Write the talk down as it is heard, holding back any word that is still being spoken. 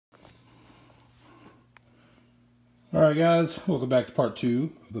Alright guys, welcome back to part 2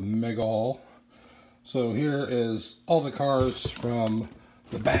 of the mega haul. So here is all the cars from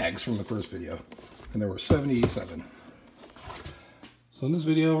the bags from the first video. And there were 77. So in this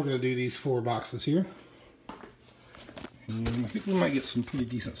video we're going to do these 4 boxes here. And I think we might get some pretty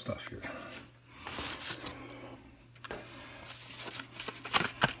decent stuff here.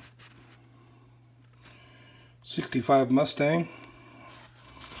 '65 Mustang.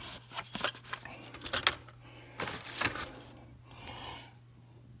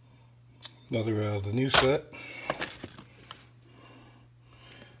 Another the new set.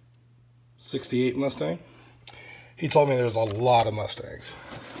 '68 Mustang. He told me there's a lot of Mustangs.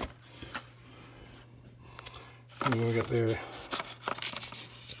 And then we got their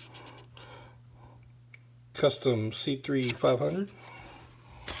custom C3 500.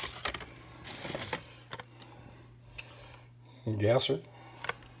 Gasser.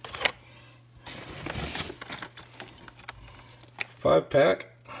 5-pack.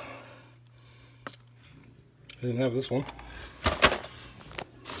 I didn't have this one.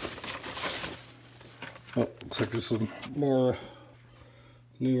 Oh, looks like there's some more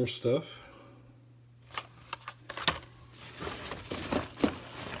newer stuff.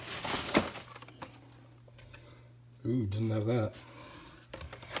 Ooh, didn't have that.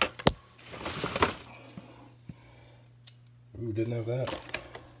 Ooh, didn't have that.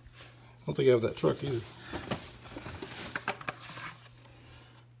 I don't think I have that truck either.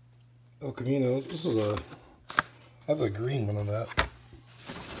 El Camino. This is a... I have the green one of that.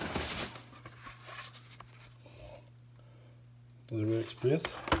 Delivery Express.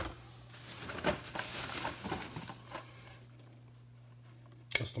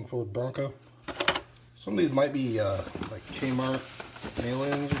 Custom Ford Bronco. Some of these might be like Kmart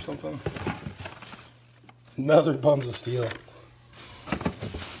mail-ins or something. Another Buns of Steel.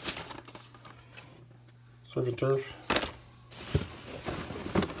 Surf and Turf.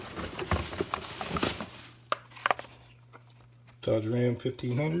 Dodge Ram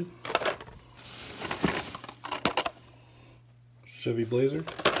 1500. Chevy Blazer.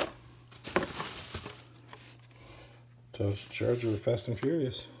 Dodge Charger Fast and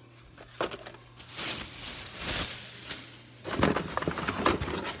Furious.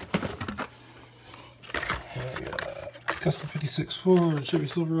 Custom 56 Ford, Chevy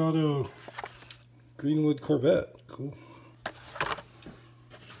Silverado, Greenwood Corvette. Cool.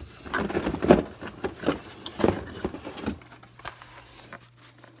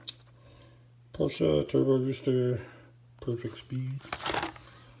 Porsche Turbo Rooster, Perfect Speed.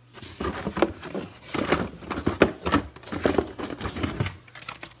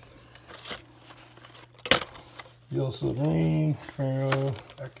 Yellow Submarine, Pharaoh,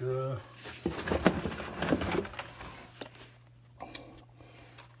 Acura.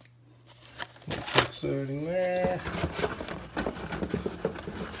 Everything there.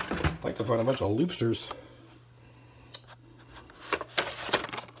 I'd like to find a bunch of Loopsters.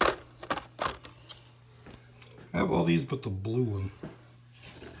 I have all these but the blue one.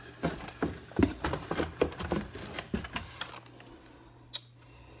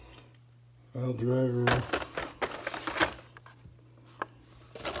 I'll driver.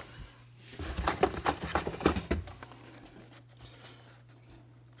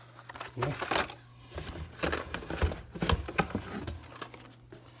 Cool.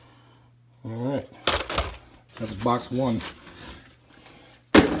 Alright, that's box 1.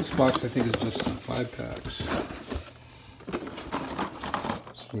 This box I think is just 5 packs.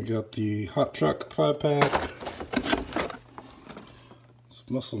 So we got the Hot Truck 5-pack. It's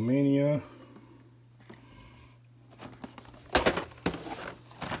Muscle Mania.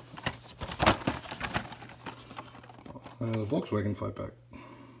 The Volkswagen 5-pack.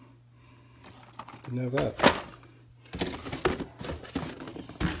 Didn't have that.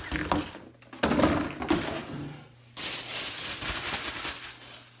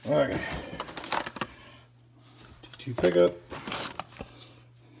 Alright, T2 pickup,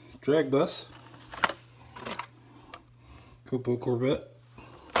 drag bus, Copo Corvette,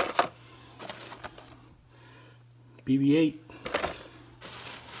 BB-8,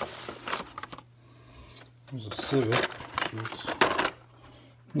 there's a Civic, it's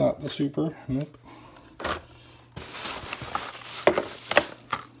not the Super, nope.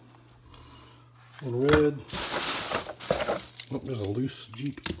 Little red. Oh, there's a loose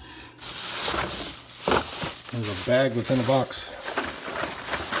Jeep. There's a bag within a box.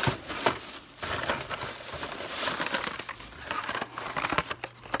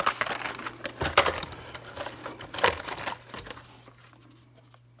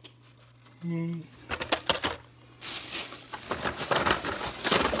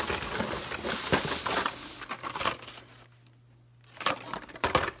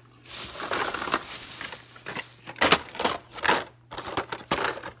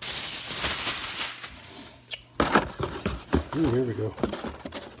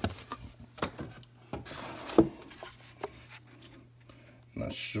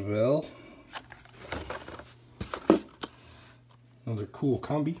 That's Chevelle. Another cool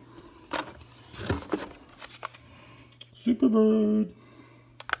combi. Superbird.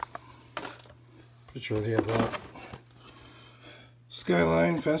 Pretty sure they have that.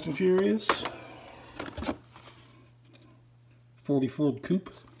 Skyline, Fast and Furious. 40 Ford Coupe.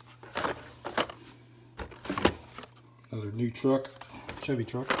 Another new truck, Chevy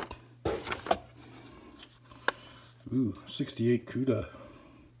truck. Ooh, 68 CUDA.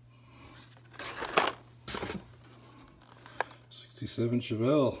 67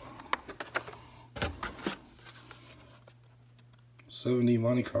 Chevelle. 70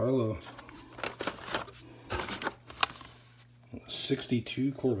 Monte Carlo.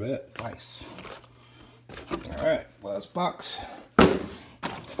 62 Corvette. Nice. Alright, last box.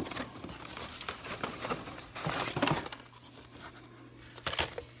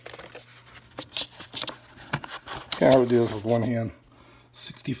 Kind of hard to do this with one hand.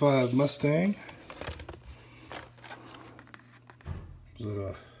 65 Mustang. Is it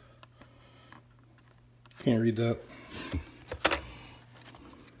a... Can't read that.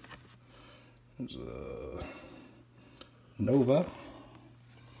 There's a Nova.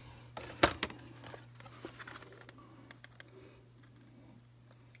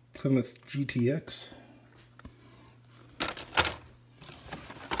 Plymouth GTX.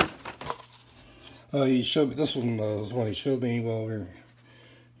 He showed me, this one was one he showed me while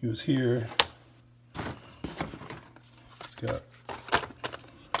he was here. It's got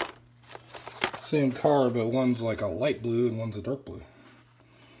same car, but one's like a light blue and one's a dark blue.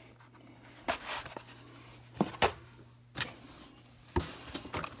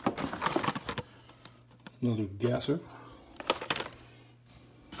 Another gasser.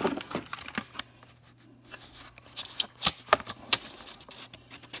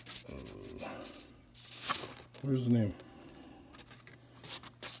 Where's the name?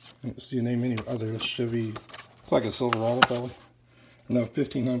 I don't see a name anywhere. Oh, there's Chevy. It's like a Silverado, probably. No,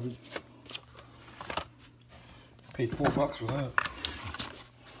 1500. Paid $4 for that.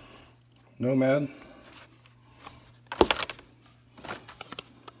 Nomad.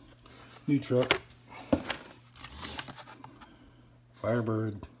 New truck.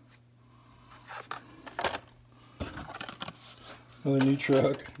 Firebird. Another new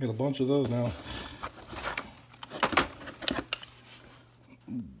truck. Got a bunch of those now.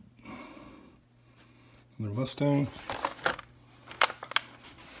 Another Mustang.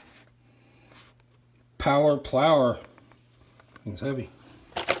 Power Plower. It's heavy.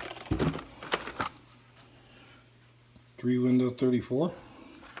 3-window 34.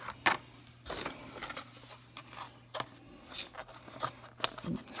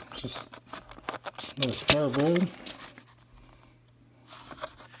 Just another Firebird.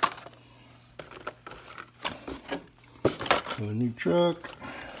 Another new truck.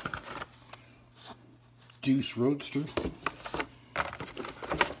 Deuce Roadster.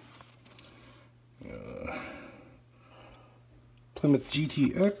 Plymouth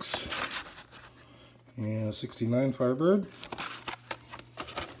GTX. And 69 Firebird.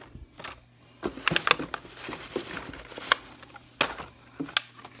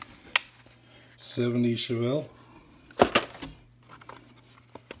 '70 Chevelle.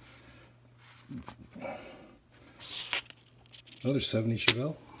 Another '70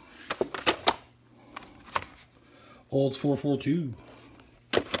 Chevelle. Olds 442.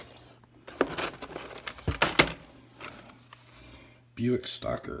 Buick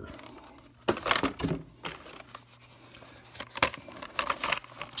Stalker.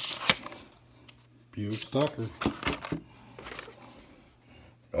 Buick Stalker.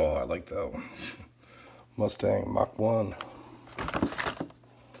 Oh, I like that one. Mustang Mach 1.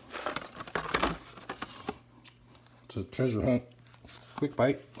 It's a treasure hunt. Quick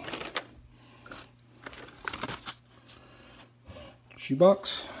bite.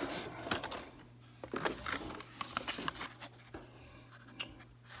 Shoebox.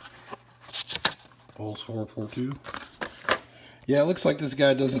 Olds 442. Yeah, it looks like this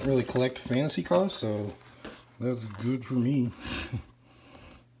guy doesn't really collect fantasy cars, so that's good for me.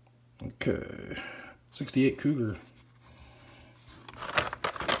 Okay. 68 Cougar.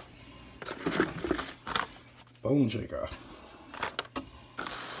 Bone Shaker.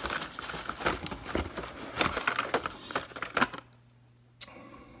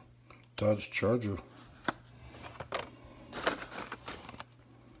 Dodge Charger.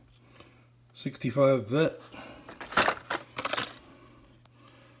 65 Vet.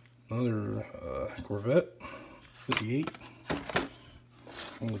 Another Corvette. 58.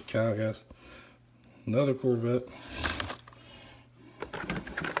 Holy cow, guys. Another Corvette.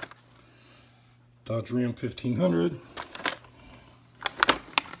 Dodge Ram 1500.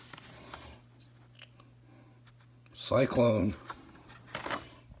 Cyclone.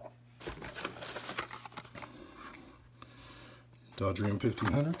 Dodge Ram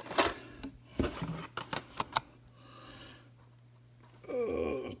 1500.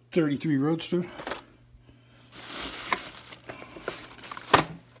 33 Roadster.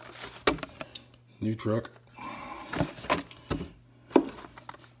 New truck.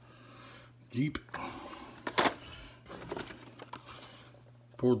 Jeep.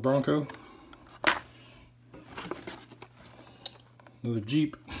 Ford Bronco. Another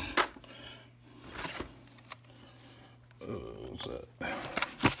Jeep. What's that?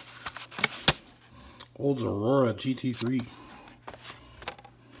 Olds Aurora GT3.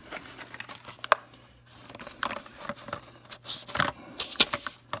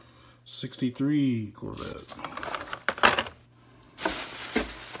 '63 Corvette.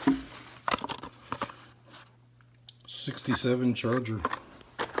 '67 Charger.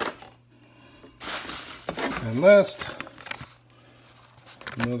 And last,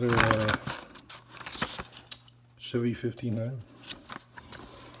 another Chevy 1500.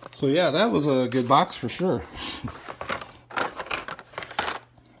 So yeah, that was a good box for sure.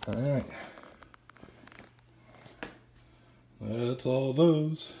 Alright. That's all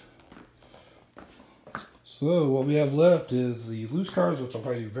those. So what we have left is the loose cars, which I'll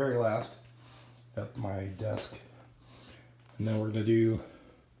probably do very last at my desk. And then we're going to do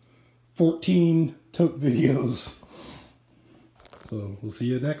 14 tote videos. So we'll see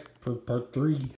you next for part 3.